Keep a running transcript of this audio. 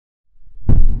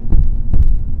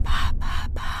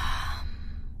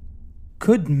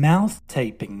Could mouth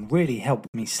taping really help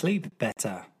me sleep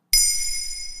better?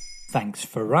 Thanks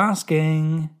for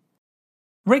asking.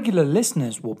 Regular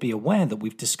listeners will be aware that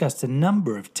we've discussed a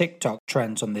number of TikTok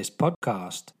trends on this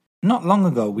podcast. Not long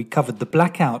ago, we covered the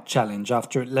blackout challenge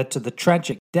after it led to the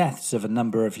tragic deaths of a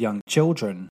number of young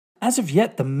children. As of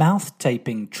yet, the mouth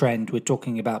taping trend we're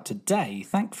talking about today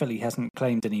thankfully hasn't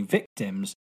claimed any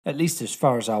victims, at least as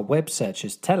far as our web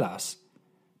searches tell us.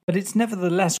 But it's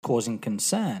nevertheless causing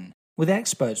concern, with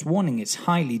experts warning it's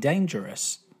highly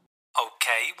dangerous.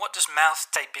 Okay, what does mouth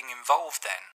taping involve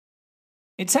then?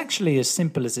 It's actually as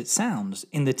simple as it sounds,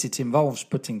 in that it involves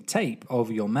putting tape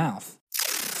over your mouth.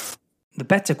 The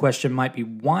better question might be,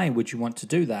 why would you want to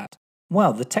do that?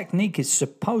 Well, the technique is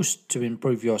supposed to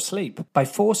improve your sleep by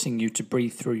forcing you to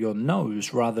breathe through your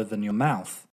nose rather than your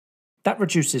mouth. That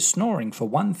reduces snoring for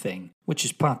one thing, which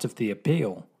is part of the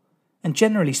appeal. And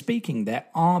generally speaking, there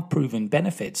are proven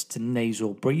benefits to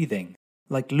nasal breathing,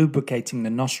 like lubricating the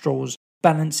nostrils,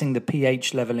 balancing the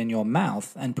pH level in your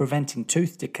mouth, and preventing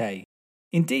tooth decay.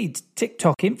 Indeed,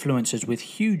 TikTok influencers with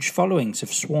huge followings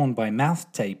have sworn by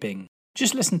mouth taping.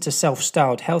 Just listen to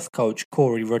self-styled health coach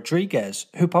Corey Rodriguez,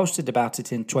 who posted about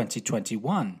it in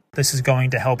 2021. This is going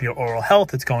to help your oral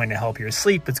health, it's going to help your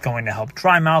sleep, it's going to help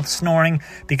dry mouth, snoring,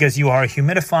 because you are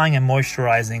humidifying and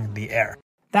moisturizing the air.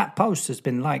 That post has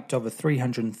been liked over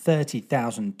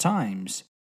 330,000 times.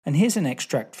 And here's an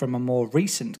extract from a more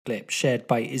recent clip shared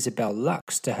by Isabel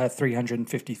Lux to her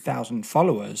 350,000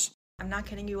 followers. I'm not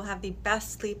kidding, you will have the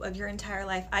best sleep of your entire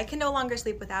life. I can no longer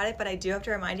sleep without it, but I do have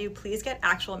to remind you, please get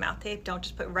actual mouth tape. Don't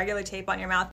just put regular tape on your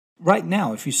mouth. Right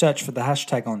now, if you search for the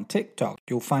hashtag on TikTok,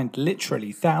 you'll find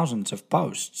literally thousands of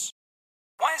posts.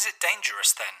 Why is it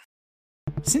dangerous then?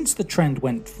 Since the trend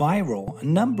went viral, a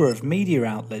number of media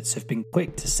outlets have been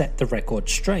quick to set the record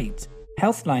straight.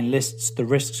 Healthline lists the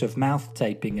risks of mouth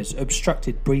taping as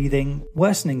obstructed breathing,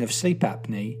 worsening of sleep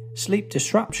apnea, sleep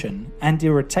disruption, and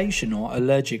irritation or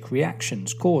allergic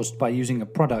reactions caused by using a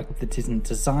product that isn't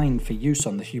designed for use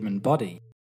on the human body.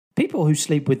 People who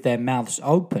sleep with their mouths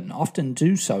open often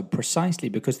do so precisely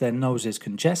because their nose is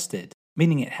congested,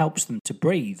 meaning it helps them to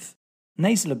breathe.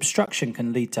 Nasal obstruction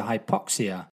can lead to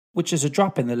hypoxia, which is a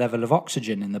drop in the level of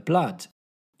oxygen in the blood.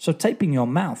 So taping your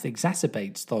mouth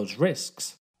exacerbates those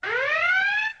risks. Are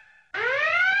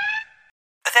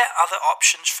there other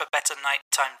options for better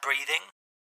nighttime breathing?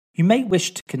 You may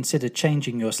wish to consider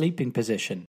changing your sleeping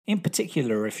position, in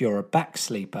particular if you're a back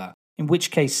sleeper, in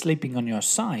which case sleeping on your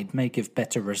side may give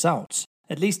better results,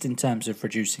 at least in terms of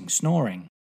reducing snoring.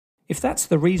 If that's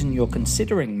the reason you're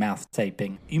considering mouth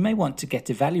taping, you may want to get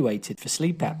evaluated for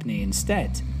sleep apnea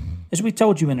instead. As we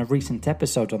told you in a recent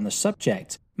episode on the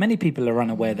subject, many people are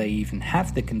unaware they even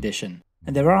have the condition,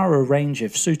 and there are a range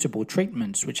of suitable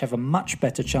treatments which have a much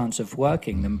better chance of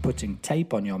working than putting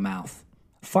tape on your mouth.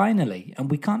 Finally,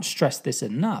 and we can't stress this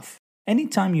enough,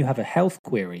 anytime you have a health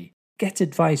query, get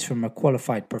advice from a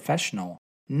qualified professional,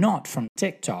 not from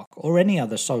TikTok or any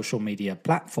other social media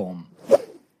platform.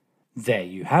 There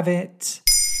you have it.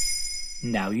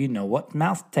 Now you know what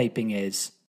mouth taping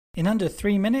is. In under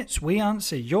 3 minutes, we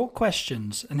answer your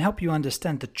questions and help you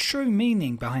understand the true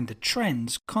meaning behind the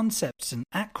trends, concepts, and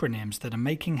acronyms that are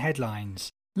making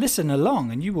headlines. Listen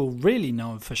along and you will really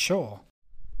know for sure.